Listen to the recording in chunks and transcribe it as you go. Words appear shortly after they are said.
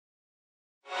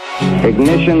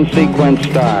Ignition sequence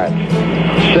start.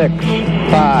 6,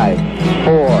 5,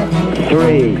 4,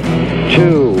 3,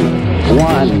 2,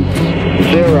 1,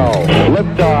 0.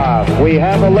 Liftoff. We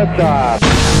have a liftoff.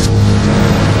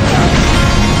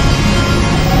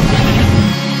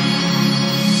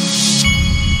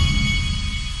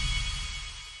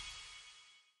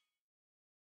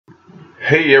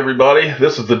 Hey everybody,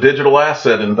 this is the Digital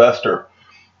Asset Investor.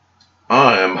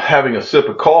 I am having a sip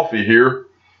of coffee here.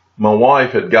 My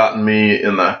wife had gotten me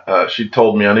in the, she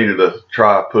told me I needed to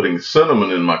try putting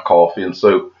cinnamon in my coffee, and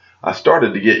so I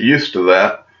started to get used to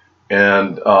that,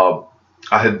 and I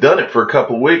had done it for a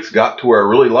couple of weeks, got to where I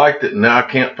really liked it, and now I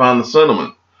can't find the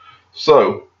cinnamon.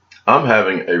 So I'm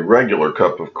having a regular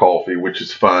cup of coffee, which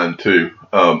is fine too.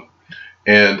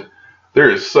 And there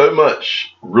is so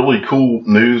much really cool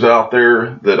news out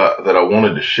there that I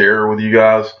wanted to share with you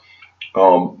guys.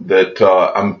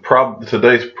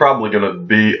 Today's probably going to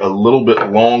be a little bit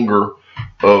longer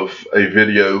of a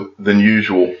video than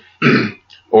usual,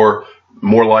 or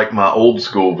more like my old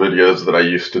school videos that I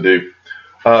used to do.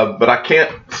 But I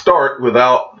can't start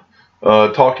without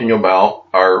talking about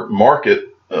our market.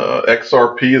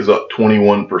 XRP is up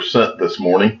 21% this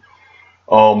morning.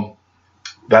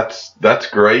 That's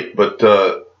great, but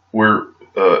we're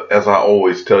as I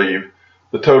always tell you,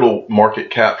 the total market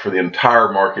cap for the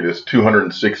entire market is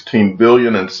 216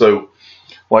 billion, and so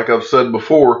like I've said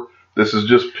before, this is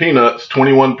just peanuts.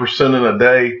 21% in a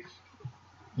day,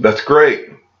 that's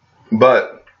great,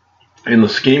 but in the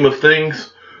scheme of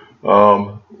things,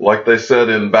 like they said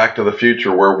in Back to the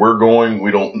Future, where we're going,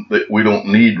 we don't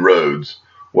need roads.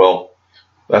 Well,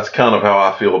 that's kind of how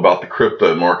I feel about the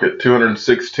crypto market.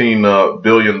 $216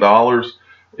 billion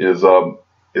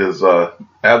is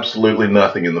absolutely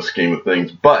nothing in the scheme of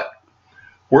things, but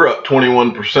we're up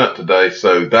 21% today,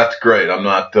 so that's great. I'm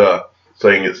not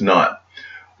saying it's not.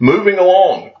 Moving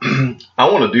along,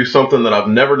 I want to do something that I've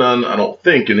never done, I don't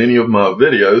think, in any of my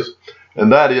videos,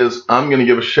 and that is I'm going to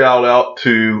give a shout out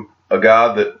to a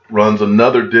guy that runs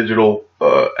another digital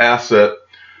asset,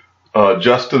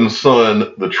 Justin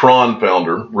Sun, the Tron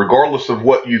founder. Regardless of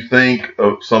what you think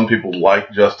of, some people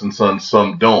like Justin Sun,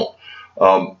 some don't.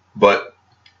 But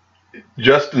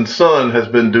Justin Sun has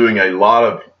been doing a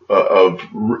lot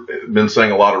been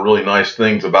saying a lot of really nice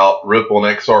things about Ripple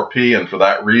and XRP, and for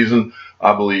that reason,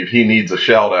 I believe he needs a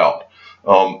shout out.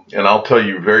 And I'll tell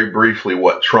you very briefly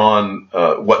what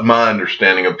what my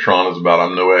understanding of Tron is about.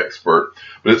 I'm no expert,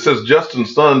 but it says Justin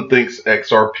Sun thinks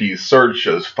XRP's surge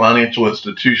shows financial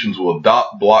institutions will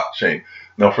adopt blockchain.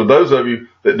 Now, for those of you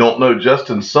that don't know,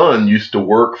 Justin Sun used to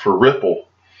work for Ripple,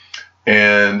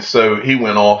 and so he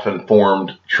went off and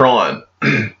formed Tron.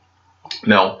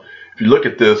 Now, if you look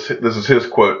at this, this is his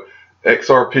quote.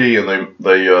 XRP, and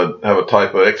they have a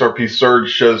typo. XRP surge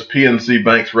shows PNC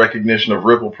Bank's recognition of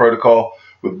Ripple protocol.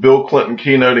 With Bill Clinton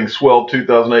keynoting swell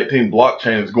 2018,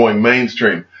 blockchain is going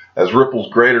mainstream. As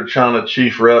Ripple's Greater China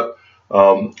chief rep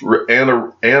and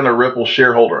a Ripple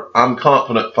shareholder, I'm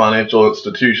confident financial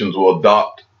institutions will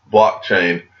adopt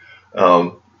blockchain.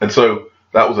 And so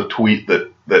that was a tweet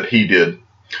that he did.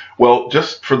 Well,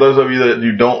 just for those of you that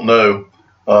you don't know,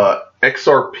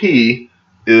 XRP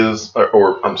is,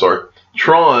 I'm sorry,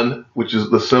 Tron, which is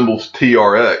the symbol's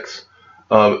TRX.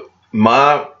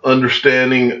 My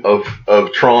understanding of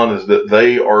Tron is that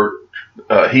they are,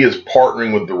 he is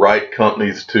partnering with the right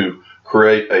companies to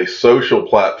create a social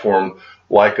platform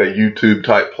like a YouTube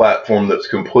type platform that's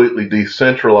completely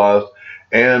decentralized,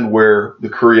 and where the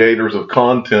creators of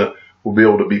content will be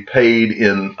able to be paid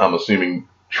in, I'm assuming,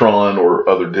 Tron or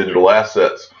other digital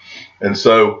assets. And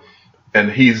so, and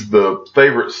he's the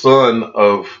favorite son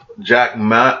of Jack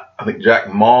Ma, I think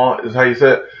Jack Ma is how you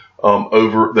say it,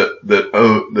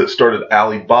 that started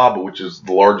Alibaba, which is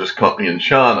the largest company in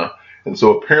China. And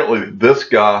so apparently this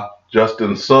guy,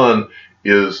 Justin Sun,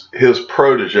 is his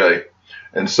protege.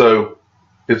 And so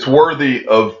it's worthy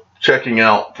of checking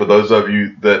out for those of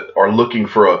you that are looking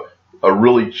for a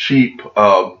really cheap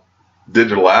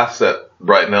digital asset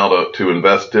right now to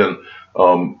invest in,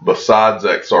 besides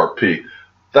XRP.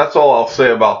 That's all I'll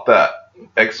say about that.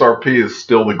 XRP is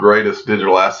still the greatest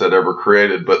digital asset ever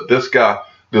created, but this guy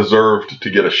deserved to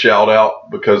get a shout out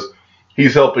because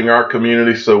he's helping our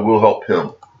community, so we'll help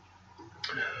him.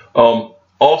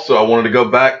 Also, I wanted to go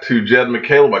back to Jed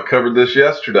McCaleb. I covered this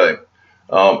yesterday,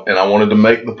 and I wanted to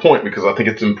make the point because I think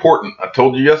it's important. I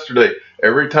told you yesterday,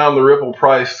 every time the Ripple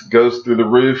price goes through the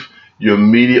roof, you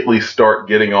immediately start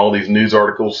getting all these news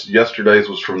articles. Yesterday's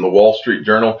was from the Wall Street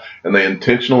Journal, and they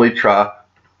intentionally try,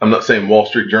 I'm not saying Wall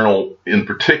Street Journal in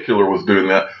particular was doing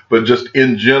that, but just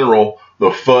in general, the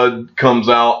FUD comes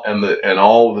out and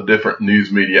all the different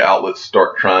news media outlets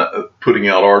start putting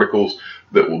out articles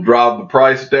that will drive the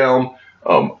price down.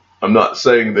 I'm not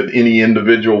saying that any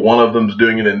individual one of them is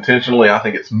doing it intentionally. I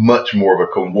think it's much more of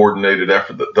a coordinated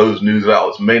effort that those news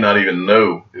outlets may not even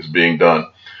know is being done.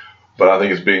 But I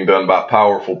think it's being done by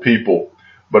powerful people.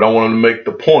 But I wanted to make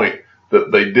the point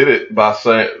that they did it by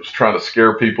trying to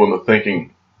scare people into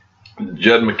thinking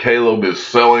Jed McCaleb is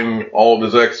selling all of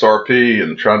his XRP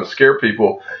and trying to scare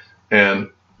people. And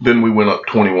then we went up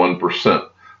 21%.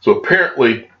 So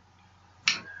apparently,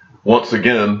 once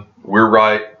again, we're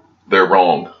right, they're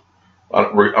wrong.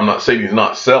 I'm not saying he's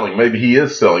not selling. Maybe he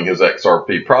is selling his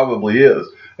XRP. Probably is.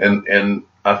 And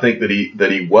I think that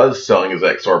he was selling his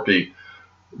XRP.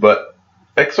 But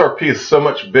XRP is so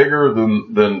much bigger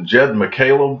than Jed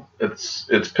McCaleb.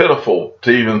 It's pitiful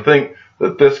to even think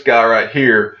that this guy right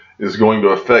here is going to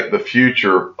affect the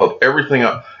future of everything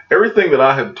that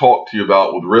I have talked to you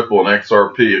about with Ripple and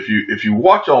XRP. If you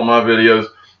watch all my videos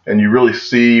and you really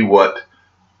see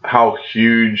how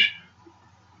huge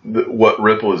what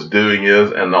Ripple is doing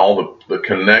is, and all the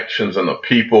connections and the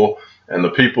people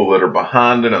that are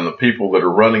behind it and the people that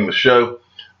are running the show,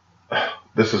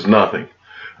 this is nothing.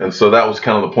 And so that was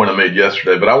kind of the point I made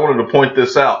yesterday. But I wanted to point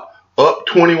this out. Up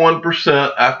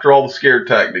 21% after all the scare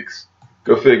tactics.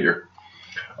 Go figure.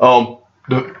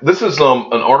 This is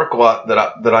an article that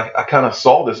I kind of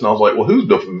saw this and I was like, well, who's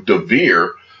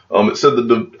DeVere? It said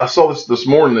I saw this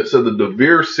morning. It said the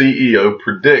DeVere CEO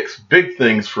predicts big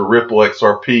things for Ripple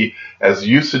XRP as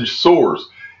usage soars.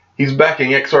 He's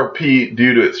backing XRP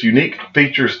due to its unique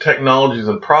features, technologies,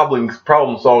 and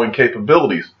problem-solving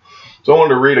capabilities. So I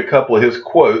wanted to read a couple of his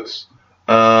quotes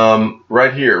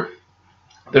right here.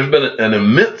 There's been an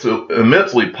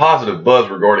immensely positive buzz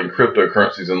regarding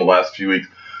cryptocurrencies in the last few weeks,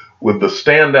 with the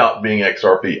standout being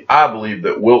XRP. I believe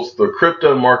that whilst the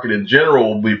crypto market in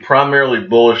general will be primarily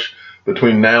bullish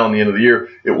between now and the end of the year,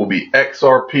 it will be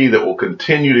XRP that will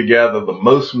continue to gather the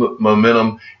most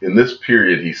momentum in this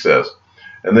period, he says.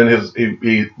 And then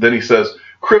he says,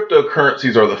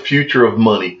 cryptocurrencies are the future of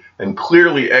money, and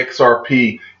clearly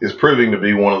XRP is proving to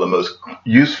be one of the most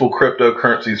useful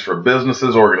cryptocurrencies for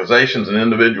businesses, organizations, and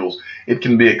individuals. It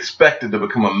can be expected to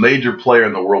become a major player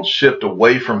in the world's shift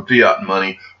away from fiat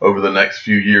money over the next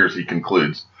few years, he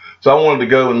concludes. So I wanted to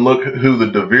go and look at who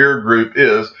the DeVere Group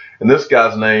is, and this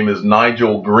guy's name is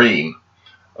Nigel Green.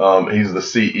 He's the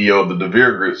CEO of the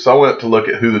DeVere Group. So I went to look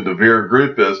at who the DeVere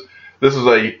Group is. This is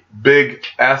a big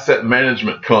asset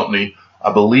management company.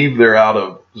 I believe they're out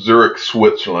of Zurich,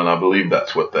 Switzerland. I believe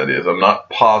that's what that is. I'm not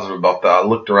positive about that. I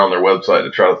looked around their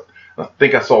website I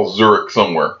think I saw Zurich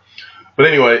somewhere. But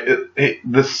anyway,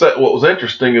 what was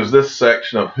interesting is this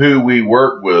section of who we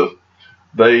work with.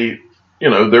 They're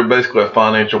basically a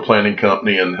financial planning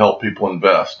company and help people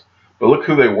invest. But look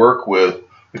who they work with.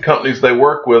 The companies they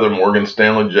work with are Morgan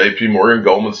Stanley, JP Morgan,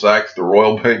 Goldman Sachs, the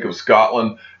Royal Bank of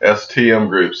Scotland, STM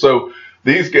Group. So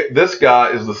this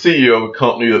guy is the CEO of a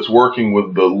company that's working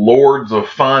with the lords of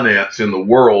finance in the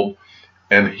world,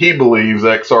 and he believes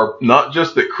not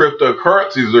just that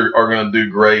cryptocurrencies are going to do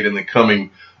great in the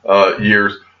coming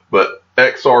years, but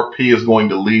XRP is going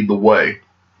to lead the way.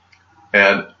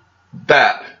 And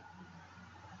that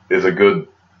is a good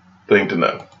thing to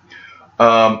know.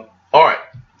 All right.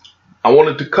 I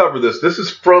wanted to cover this. This is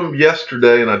from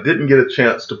yesterday, and I didn't get a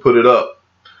chance to put it up.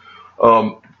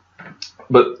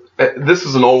 But this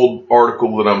is an old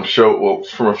article that I'm showing. Well, it's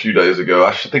from a few days ago.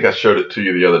 I think I showed it to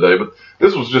you the other day. But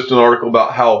this was just an article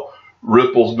about how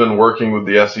Ripple's been working with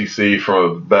the SEC for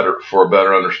a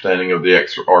better understanding of the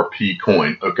XRP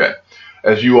coin. Okay,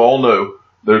 as you all know,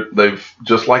 they've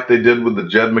just like they did with the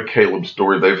Jed McCaleb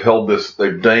story. They've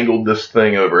dangled this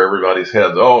thing over everybody's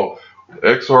heads. Oh,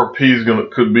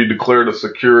 XRP could be declared a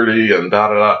security and da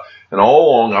da da. And all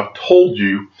along, I've told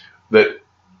you that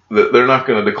they're not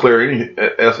going to declare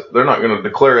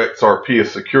XRP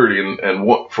as security,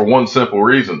 for one simple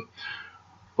reason.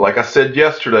 Like I said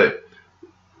yesterday,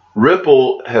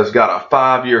 Ripple has got a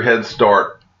 5-year head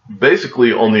start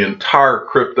basically on the entire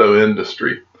crypto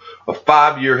industry. A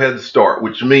 5-year head start,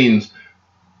 which means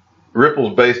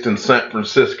Ripple's based in San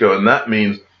Francisco, and that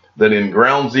means that in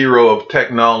ground zero of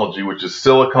technology, which is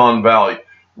Silicon Valley,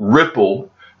 Ripple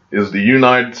is the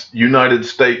United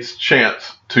States'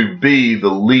 chance to be the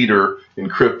leader in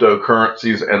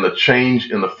cryptocurrencies and the change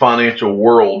in the financial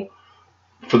world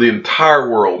for the entire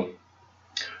world.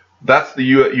 That's the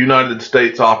United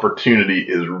States opportunity,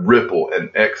 is Ripple and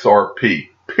XRP,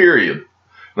 period.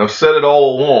 And I've said it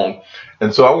all along.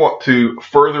 And so I want to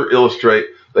further illustrate.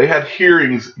 They had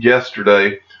hearings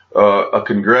yesterday, a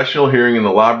congressional hearing in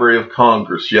the Library of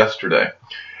Congress yesterday.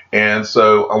 And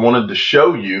so I wanted to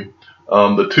show you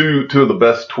the two of the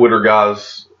best Twitter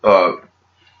guys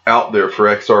out there for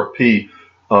XRP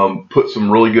put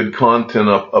some really good content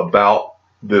up about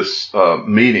this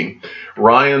meeting.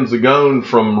 Ryan Zagone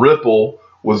from Ripple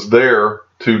was there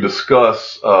to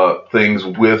discuss things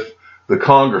with the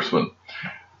congressman.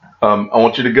 I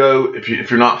want you to go, if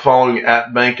you're not following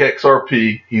at Bank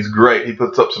XRP, he's great. He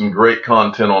puts up some great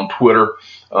content on Twitter.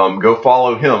 Go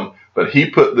follow him. But he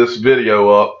put this video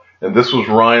up, and this was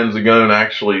Ryan Zagone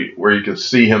actually, where you could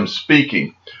see him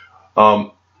speaking.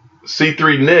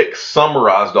 C3 Nick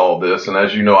summarized all this, and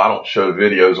as you know, I don't show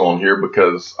videos on here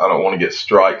because I don't want to get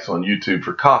strikes on YouTube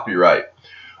for copyright.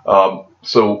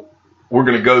 So we're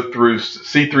going to go through.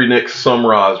 C3 Nick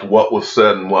summarized what was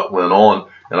said and what went on,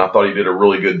 and I thought he did a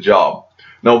really good job.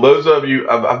 Now, those of you,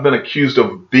 I've been accused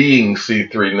of being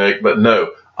C3 Nick, but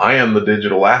no, I am the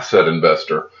digital asset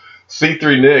investor.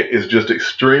 C3 Nick is just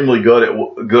extremely good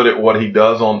at what he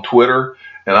does on Twitter.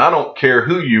 And I don't care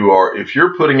who you are. If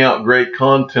you're putting out great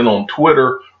content on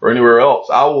Twitter or anywhere else,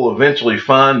 I will eventually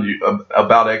find you,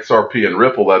 about XRP and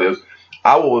Ripple, that is.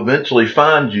 I will eventually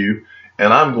find you,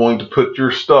 and I'm going to put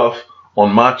your stuff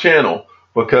on my channel,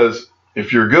 because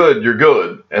if you're good, you're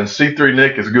good. And C3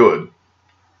 Nick is good.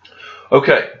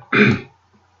 Okay.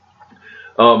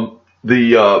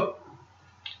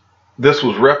 This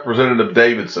was Representative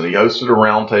Davidson. He hosted a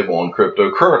roundtable on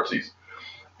cryptocurrencies.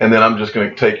 And then I'm just going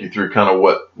to take you through kind of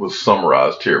what was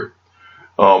summarized here.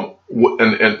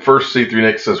 And first, C3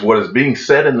 Nick says, what is being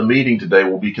said in the meeting today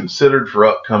will be considered for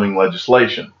upcoming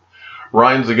legislation.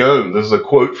 Ryan Zagone, this is a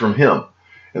quote from him.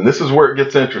 And this is where it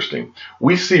gets interesting.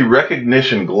 We see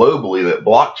recognition globally that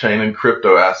blockchain and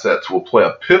crypto assets will play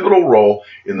a pivotal role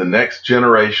in the next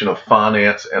generation of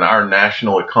finance and our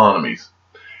national economies.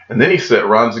 And then he said,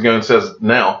 Ryan Zagone says,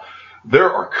 now,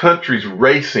 there are countries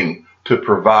racing to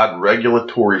provide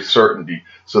regulatory certainty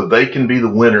so they can be the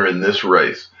winner in this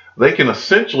race. They can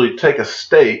essentially take a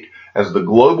stake as the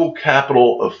global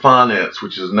capital of finance,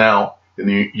 which is now in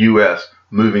the U.S.,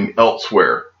 moving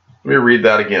elsewhere. Let me read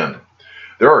that again.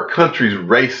 There are countries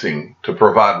racing to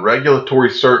provide regulatory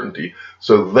certainty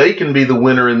so they can be the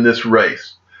winner in this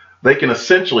race. They can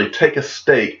essentially take a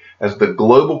stake as the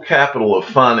global capital of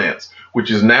finance, which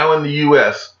is now in the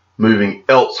U.S., moving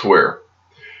elsewhere.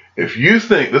 If you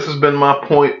think, this has been my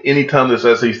point anytime this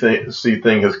SEC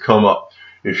thing has come up,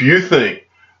 if you think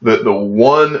that the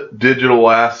one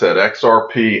digital asset,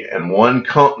 XRP, and one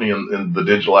company in the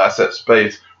digital asset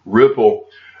space, Ripple,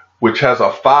 which has a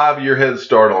 5-year head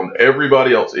start on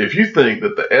everybody else, if you think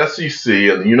that the SEC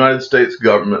and the United States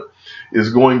government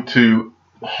is going to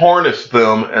harness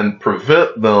them and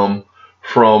prevent them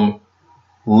from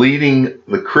leading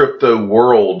the crypto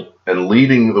world and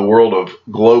leading the world of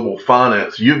global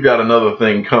finance, you've got another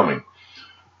thing coming.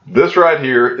 This right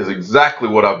here is exactly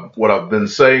what I've been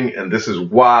saying, and this is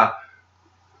why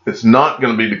it's not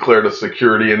going to be declared a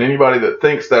security, and anybody that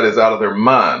thinks that is out of their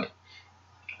mind.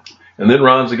 And then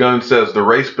Ryan Zagone says the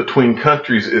race between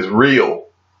countries is real.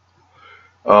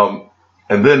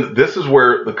 And then this is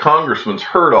where the congressman's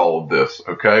heard all of this,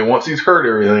 okay? Once he's heard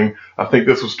everything, I think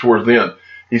this was towards the end.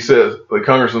 He says, the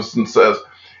congressman says,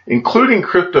 including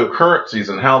cryptocurrencies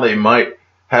and how they might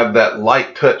have that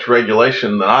light touch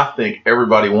regulation that I think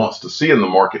everybody wants to see in the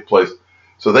marketplace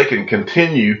so they can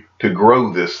continue to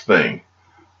grow this thing.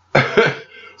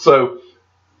 So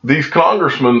these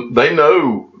congressmen, they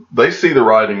know, they see the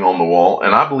writing on the wall,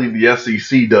 and I believe the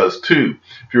SEC does too.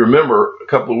 If you remember, a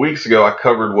couple of weeks ago, I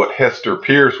covered what Hester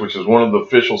Pierce, which is one of the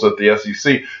officials at the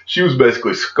SEC, she was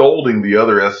basically scolding the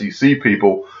other SEC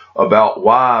people about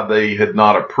why they had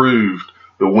not approved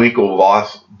the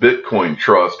Winklevoss Bitcoin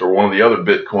Trust or one of the other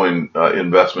Bitcoin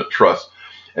investment trusts.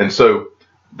 And so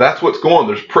that's what's going on.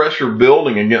 There's pressure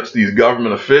building against these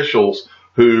government officials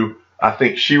who, I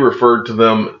think she referred to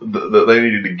them, that they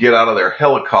needed to get out of their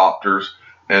helicopters,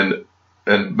 and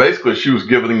basically she was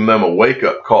giving them a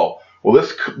wake-up call. Well,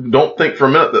 don't think for a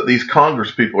minute that these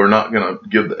Congress people are not going to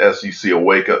give the SEC a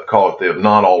wake-up call if they have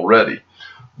not already.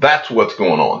 That's what's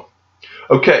going on.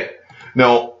 Okay,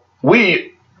 now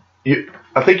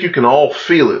I think you can all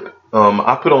feel it.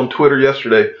 I put on Twitter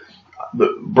yesterday,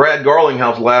 Brad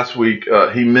Garlinghouse last week,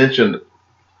 he mentioned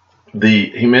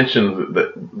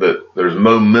that there's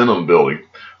momentum building.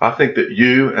 I think that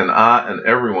you and I and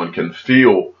everyone can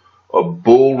feel a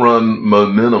bull run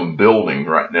momentum building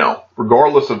right now,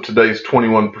 regardless of today's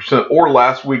 21% or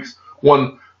last week's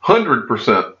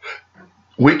 100%.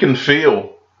 We can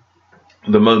feel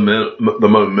the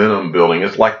momentum building.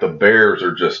 It's like the bears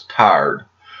are just tired.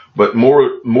 But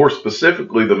more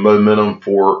specifically, the momentum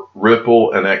for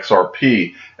Ripple and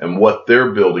XRP and what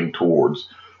they're building towards.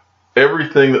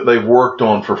 everything that they've worked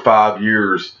on for 5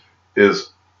 years is,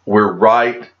 we're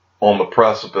right on the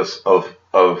precipice of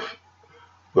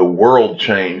the world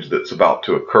change that's about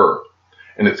to occur.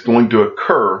 And it's going to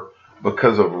occur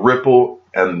because of Ripple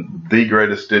and the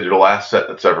greatest digital asset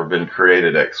that's ever been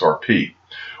created, XRP.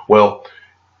 Well,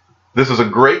 this is a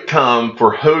great time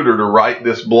for Hoder to write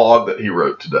this blog that he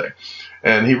wrote today.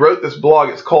 And he wrote this blog,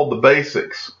 it's called The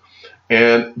Basics.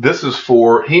 And this is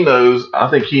for, I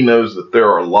think he knows that there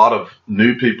are a lot of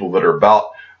new people that are about,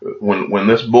 when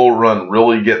this bull run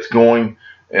really gets going,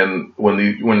 and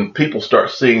when people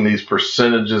start seeing these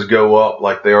percentages go up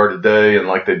like they are today and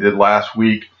like they did last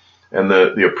week, and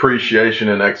the appreciation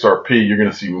in XRP, you're going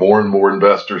to see more and more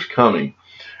investors coming.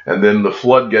 And then the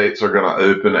floodgates are going to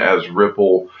open as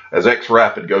Ripple, as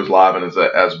XRapid goes live, and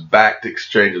as backed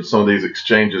exchanges, some of these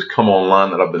exchanges come online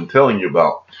that I've been telling you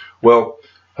about. Well,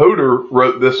 Hoder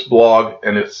wrote this blog,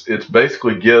 and it's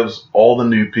basically gives all the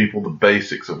new people the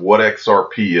basics of what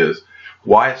XRP is,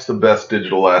 why it's the best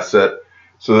digital asset,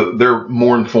 so that they're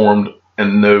more informed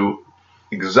and know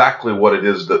exactly what it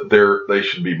is that they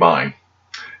should be buying.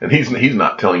 And he's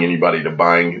not telling anybody to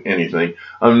buying anything.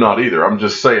 I'm not either. I'm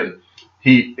just saying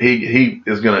he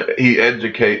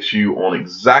educates you on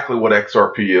exactly what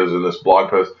XRP is in this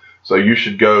blog post. So you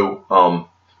should go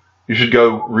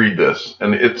read this,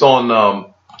 and it's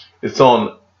on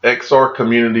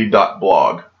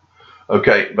xrcommunity.blog.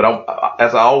 Okay, but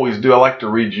as I always do, I like to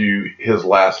read you his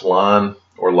last line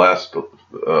or last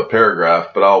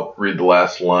paragraph, but I'll read the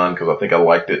last line because I think I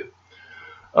liked it.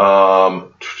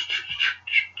 All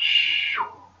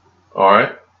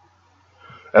right.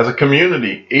 As a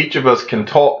community, each of us can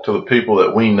talk to the people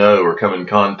that we know or come in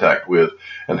contact with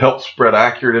and help spread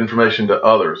accurate information to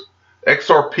others.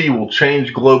 XRP will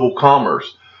change global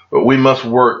commerce, but we must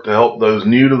work to help those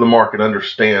new to the market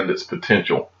understand its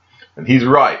potential. And he's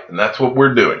right, and that's what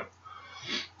we're doing.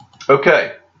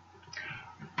 Okay.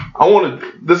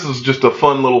 This is just a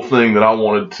fun little thing that I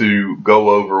wanted to go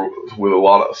over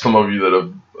with some of you that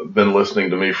have been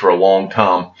listening to me for a long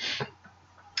time.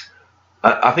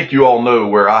 I think you all know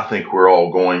where I think we're all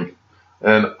going.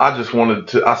 And I just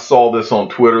I saw this on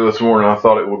Twitter this morning. I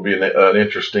thought it would be an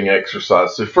interesting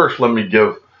exercise. So first, let me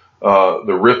give the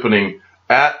Rippening,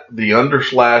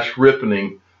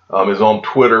 @the_Rippening is on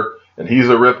Twitter, and he's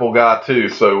a Ripple guy too.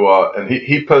 So, and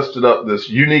he posted up this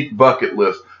unique bucket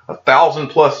list,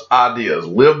 1,000+ ideas,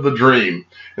 live the dream.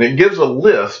 And it gives a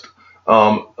list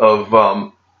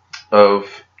of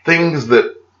things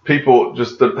that people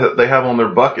that they have on their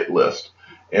bucket list.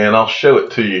 And I'll show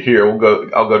it to you here. I'll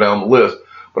go down the list.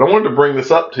 But I wanted to bring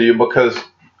this up to you because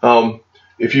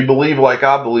if you believe like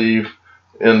I believe,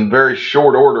 in very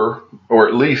short order, or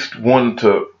at least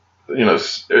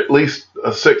at least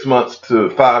 6 months to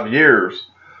 5 years,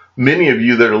 many of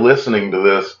you that are listening to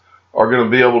this are going to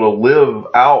be able to live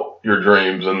out your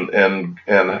dreams and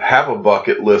have a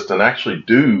bucket list and actually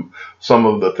do some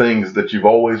of the things that you've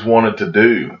always wanted to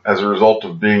do as a result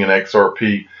of being an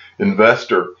XRP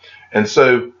investor. And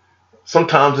so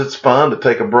sometimes it's fun to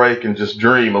take a break and just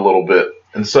dream a little bit.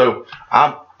 And so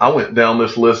I went down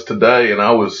this list today, and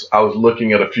I was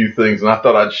looking at a few things, and I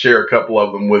thought I'd share a couple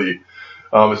of them with you.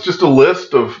 It's just a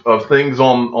list of things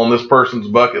on this person's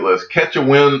bucket list. Catch a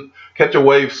wave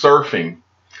surfing,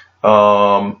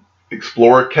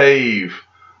 explore a cave,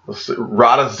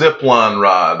 ride a zip line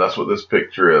ride. That's what this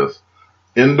picture is.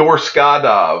 Indoor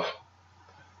skydive.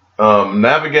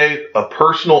 Navigate a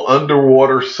personal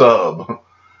underwater sub,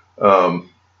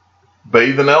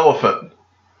 bathe an elephant,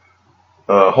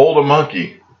 hold a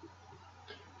monkey,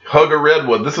 hug a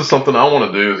redwood. This is something I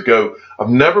want to do, is go. I've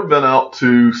never been out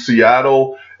to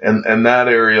Seattle and that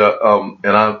area,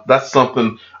 that's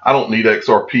something, I don't need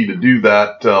XRP to do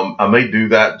that. I may do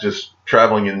that just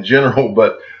traveling in general,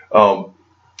 but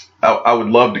I would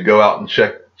love to go out and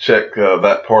check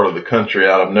that part of the country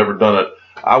out. I've never done it.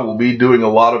 I will be doing a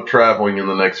lot of traveling in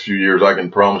the next few years, I can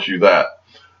promise you that.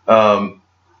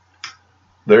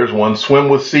 There's one. Swim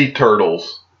with sea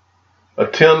turtles.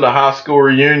 Attend a high school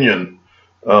reunion.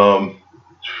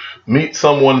 Meet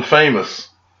someone famous.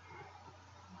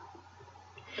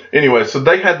 Anyway, so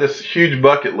they had this huge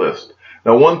bucket list.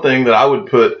 Now, one thing that I would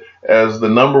put as the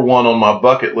number one on my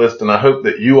bucket list, and I hope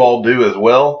that you all do as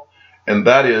well, and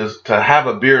that is to have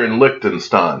a beer in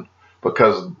Liechtenstein,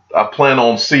 because I plan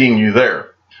on seeing you there.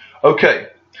 Okay,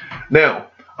 now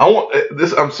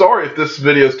I'm sorry if this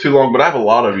video is too long, but I have a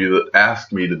lot of you that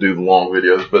ask me to do the long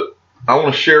videos, but I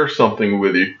want to share something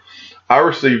with you. I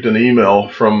received an email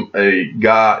from a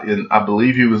guy I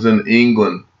believe he was in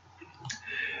England,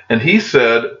 and he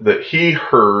said that he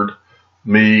heard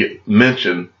me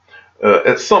mention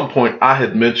at some point I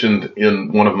had mentioned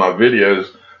in one of my videos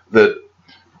that,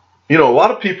 you know, a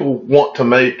lot of people want to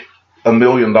make $1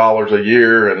 million a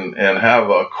year and have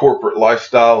a corporate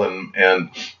lifestyle, and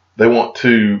they want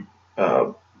to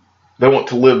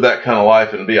live that kind of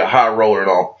life and be a high roller and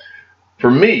all.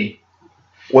 For me,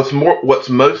 what's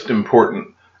most important,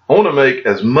 I want to make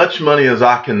as much money as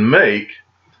I can make,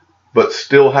 but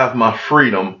still have my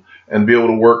freedom and be able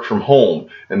to work from home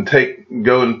and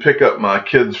go and pick up my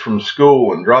kids from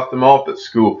school and drop them off at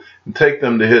school and take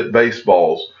them to hit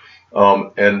baseballs,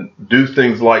 and do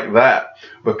things like that.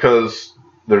 Because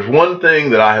there's one thing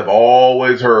that I have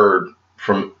always heard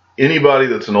from anybody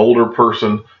that's an older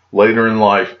person later in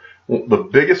life. The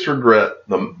biggest regret,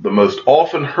 the most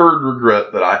often heard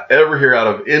regret that I ever hear out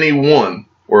of anyone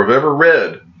or have ever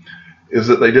read, is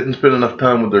that they didn't spend enough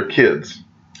time with their kids.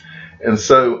 And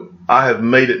so I have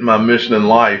made it my mission in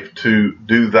life to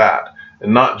do that,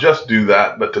 and not just do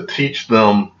that, but to teach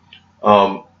them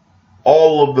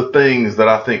all of the things that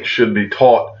I think should be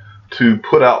taught to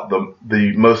put out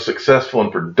the most successful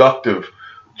and productive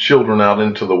children out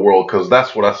into the world, because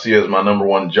that's what I see as my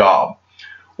 #1 job.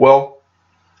 Well,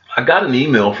 I got an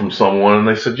email from someone, and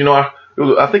they said, you know,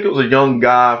 I think it was a young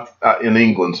guy in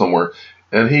England somewhere,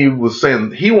 and he was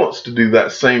saying he wants to do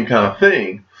that same kind of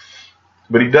thing,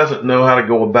 but he doesn't know how to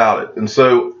go about it. And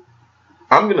so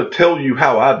I'm going to tell you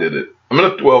how I did it. I'm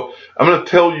going to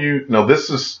tell you, now this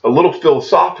is a little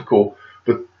philosophical,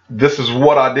 but this is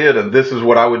what I did, and this is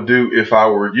what I would do if I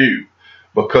were you.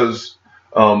 Because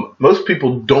most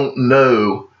people don't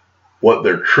know what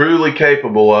they're truly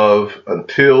capable of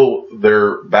until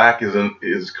their back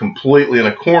is completely in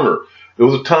a corner. There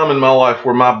was a time in my life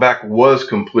where my back was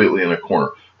completely in a corner,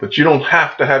 but you don't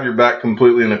have to have your back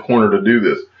completely in a corner to do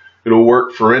this. It'll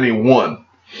work for anyone.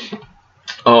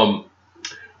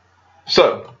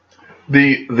 So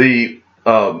the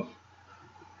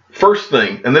first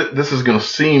thing, and this is going to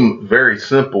seem very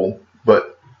simple,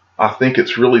 but I think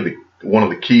it's really one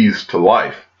of the keys to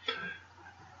life.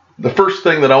 The first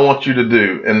thing that I want you to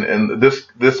do, and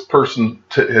this person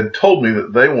had told me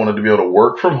that they wanted to be able to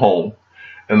work from home,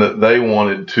 and that they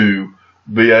wanted to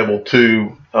be able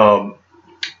to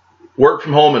work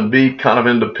from home and be kind of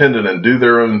independent and do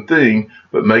their own thing,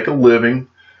 but make a living.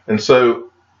 And so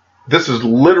this is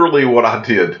literally what I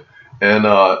did. And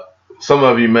some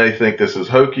of you may think this is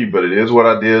hokey, but it is what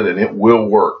I did, and it will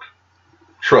work.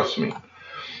 Trust me.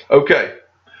 Okay,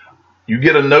 you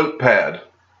get a notepad.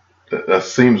 That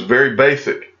seems very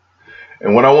basic.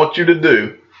 And what I want you to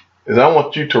do is I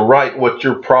want you to write what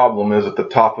your problem is at the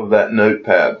top of that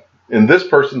notepad. In this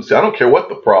person's, I don't care what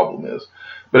the problem is,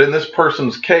 but in this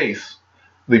person's case,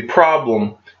 the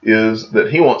problem is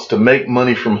that he wants to make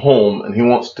money from home, and he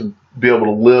wants to be able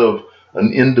to live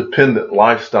an independent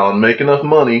lifestyle and make enough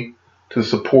money to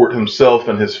support himself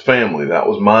and his family. That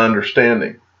was my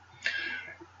understanding.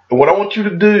 And what I want you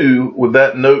to do with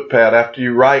that notepad, after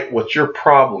you write what your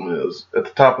problem is at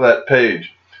the top of that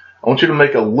page, I want you to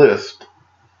make a list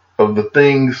of the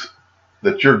things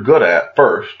that you're good at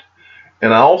first.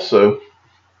 And I also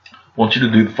want you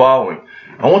to do the following.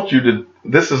 I want you to,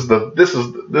 this is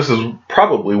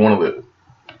probably one of the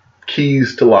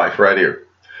keys to life right here.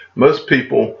 Most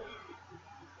people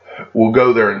will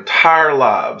go their entire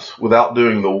lives without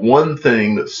doing the one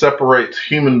thing that separates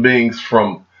human beings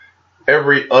from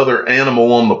every other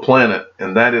animal on the planet,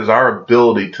 and that is our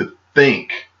ability to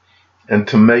think and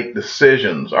to make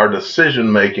decisions, our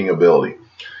decision-making ability.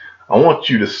 I want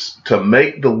you to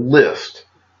make the list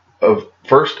of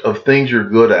things you're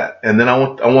good at, and then I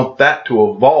want that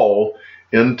to evolve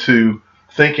into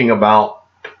thinking about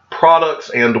products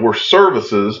and or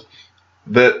services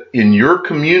that in your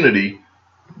community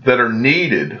that are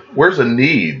needed. Where's a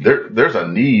need? There's a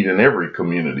need in every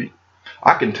community.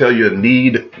 I can tell you a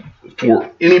need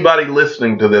for anybody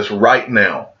listening to this right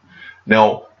now.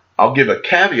 Now, I'll give a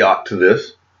caveat to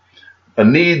this. A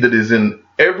need that is in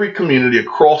every community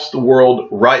across the world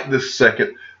right this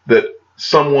second, that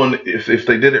someone, if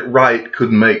they did it right,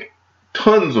 could make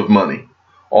tons of money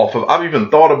off of. I've even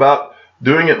thought about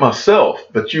doing it myself,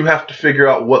 but you have to figure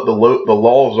out what the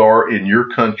laws are in your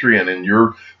country and in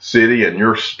your city and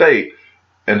your state,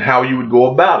 and how you would go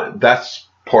about it. That's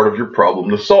part of your problem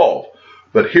to solve.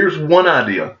 But here's one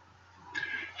idea.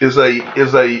 Is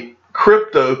a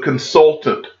crypto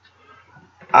consultant.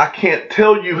 I can't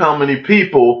tell you how many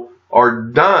people are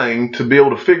dying to be able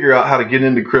to figure out how to get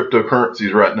into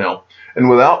cryptocurrencies right now. And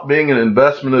without being an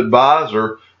investment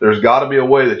advisor, there's got to be a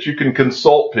way that you can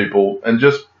consult people and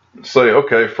just say,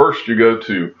 okay, first you go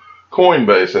to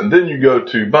Coinbase, and then you go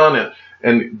to Binance,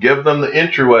 and give them the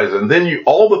entryways, and then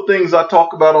all the things I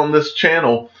talk about on this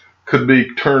channel could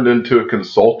be turned into a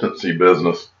consultancy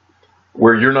business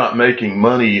where you're not making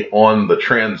money on the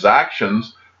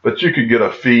transactions, but you could get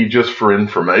a fee just for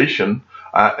information.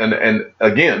 And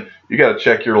again, you got to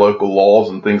check your local laws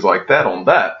and things like that on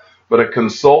that. But a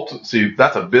consultancy,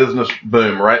 that's a business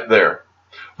boom right there.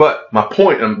 But my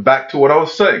point, and back to what I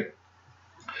was saying,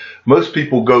 most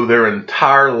people go their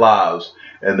entire lives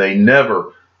and they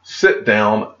never sit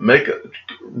down,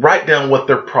 write down what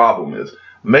their problem is,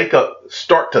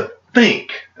 start to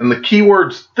think, and the key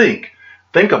words think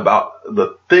about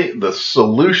the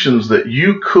solutions that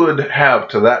you could have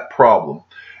to that problem,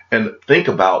 and think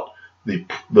about the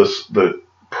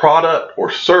product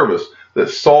or service that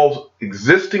solves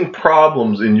existing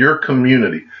problems in your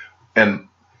community. And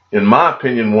in my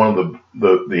opinion,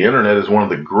 the internet is one of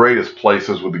the greatest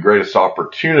places with the greatest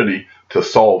opportunity to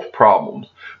solve problems.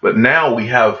 But now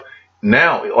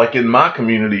like in my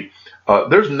community,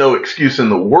 there's no excuse in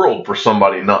the world for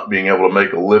somebody not being able to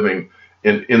make a living.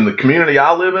 In the community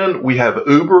I live in, we have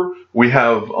Uber, we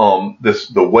have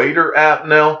the Waiter app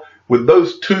now. With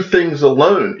those two things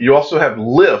alone, you also have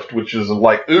Lyft, which is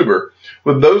like Uber.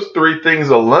 With those three things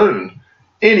alone,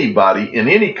 anybody in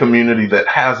any community that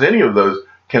has any of those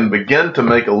can begin to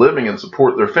make a living and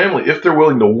support their family if they're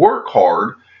willing to work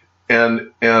hard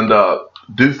and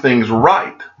do things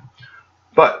right.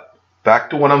 But back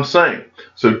to what I'm saying.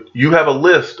 So you have a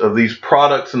list of these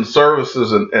products and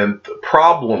services and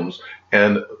problems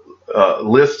and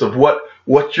lists of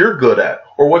what you're good at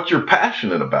or what you're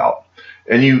passionate about.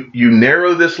 And you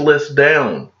narrow this list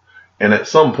down, and at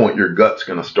some point your gut's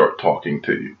going to start talking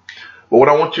to you. But what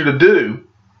I want you to do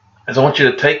is I want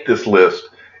you to take this list,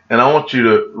 and I want you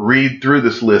to read through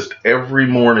this list every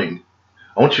morning.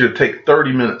 I want you to take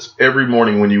 30 minutes every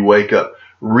morning when you wake up,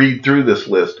 read through this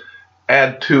list,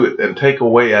 add to it, and take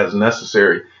away as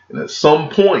necessary. And at some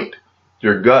point,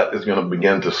 your gut is going to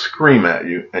begin to scream at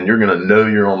you, and you're going to know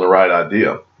you're on the right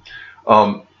idea.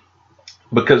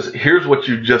 Because here's what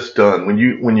you've just done. When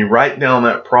you write down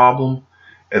that problem,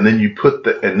 and then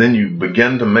you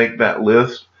begin to make that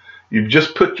list, you've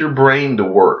just put your brain to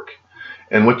work.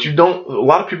 And what a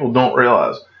lot of people don't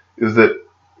realize is that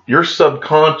your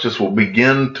subconscious will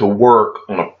begin to work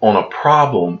on a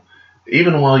problem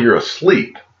even while you're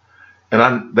asleep.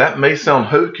 And that may sound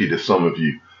hokey to some of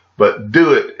you, but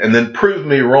do it and then prove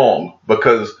me wrong.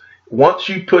 Because once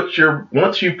you put your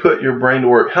brain to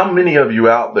work, how many of you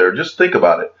out there, just think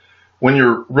about it, when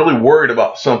you're really worried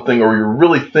about something, or you're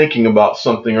really thinking about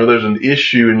something, or there's an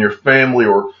issue in your family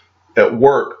or at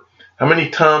work, how many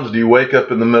times do you wake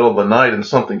up in the middle of the night and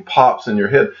something pops in your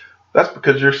head? That's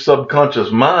because your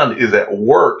subconscious mind is at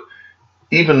work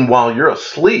even while you're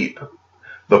asleep.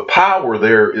 The power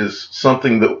there is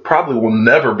something that probably will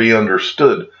never be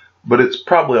understood, but it's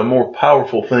probably a more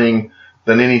powerful thing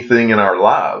than anything in our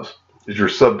lives, is your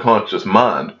subconscious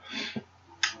mind.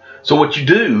 So what you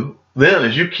do then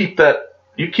is you keep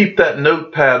that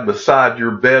notepad beside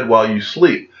your bed while you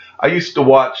sleep.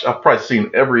 I've probably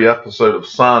seen every episode of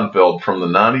Seinfeld from the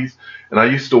 90s, and I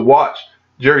used to watch.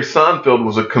 Jerry Seinfeld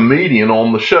was a comedian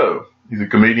on the show. He's a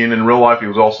comedian in real life. He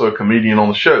was also a comedian on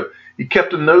the show. He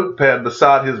kept a notepad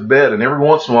beside his bed, and every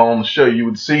once in a while on the show, you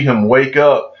would see him wake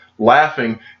up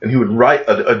laughing, and he would write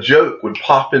a joke would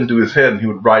pop into his head, and he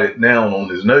would write it down on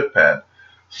his notepad.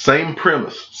 Same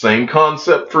premise, same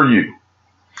concept for you.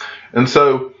 And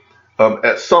so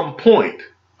at some point,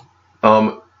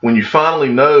 when you finally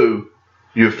know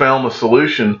you've found the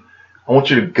solution, I want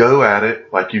you to go at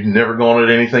it like you've never gone at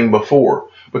anything before.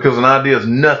 Because an idea is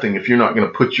nothing if you're not going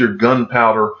to put your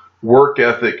gunpowder, work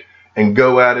ethic, and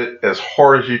go at it as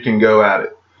hard as you can go at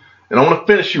it. And I want to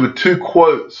finish you with two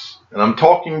quotes. And I'm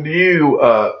talking to you,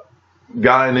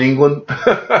 guy in England.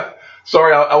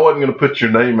 Sorry, I wasn't going to put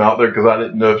your name out there because I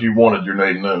didn't know if you wanted your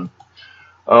name known.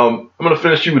 I'm going to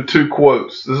finish you with two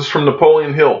quotes. This is from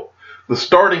Napoleon Hill. The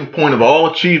starting point of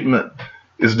all achievement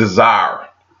is desire.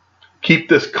 Keep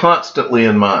this constantly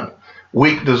in mind.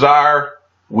 Weak desire,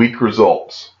 weak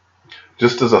results.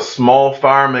 Just as a small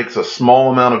fire makes a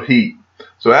small amount of heat.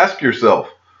 So ask yourself,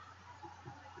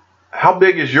 how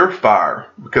big is your fire?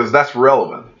 Because that's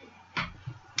relevant.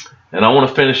 And I want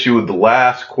to finish you with the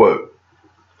last quote.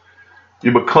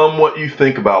 You become what you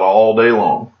think about all day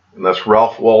long. And that's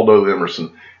Ralph Waldo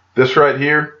Emerson. This right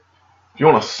here, if you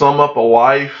want to sum up a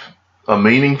life, a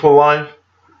meaningful life,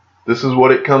 this is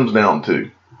what it comes down to.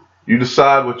 You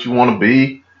decide what you want to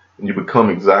be, and you become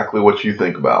exactly what you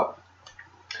think about.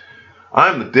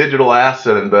 I'm the digital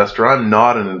asset investor. I'm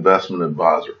not an investment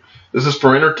advisor. This is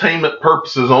for entertainment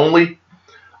purposes only.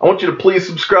 I want you to please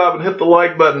subscribe and hit the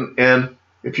like button. And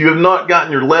if you have not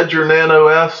gotten your Ledger Nano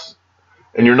S,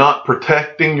 and you're not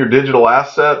protecting your digital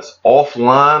assets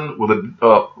offline with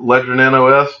a Ledger Nano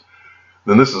S,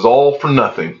 then this is all for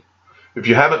nothing. If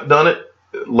you haven't done it,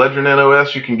 Ledger Nano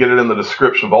S, you can get it in the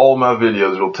description of all of my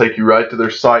videos. It'll take you right to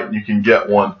their site and you can get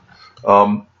one.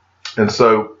 And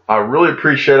so I really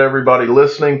appreciate everybody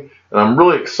listening, and I'm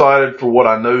really excited for what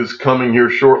I know is coming here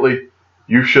shortly.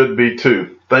 You should be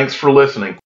too. Thanks for listening.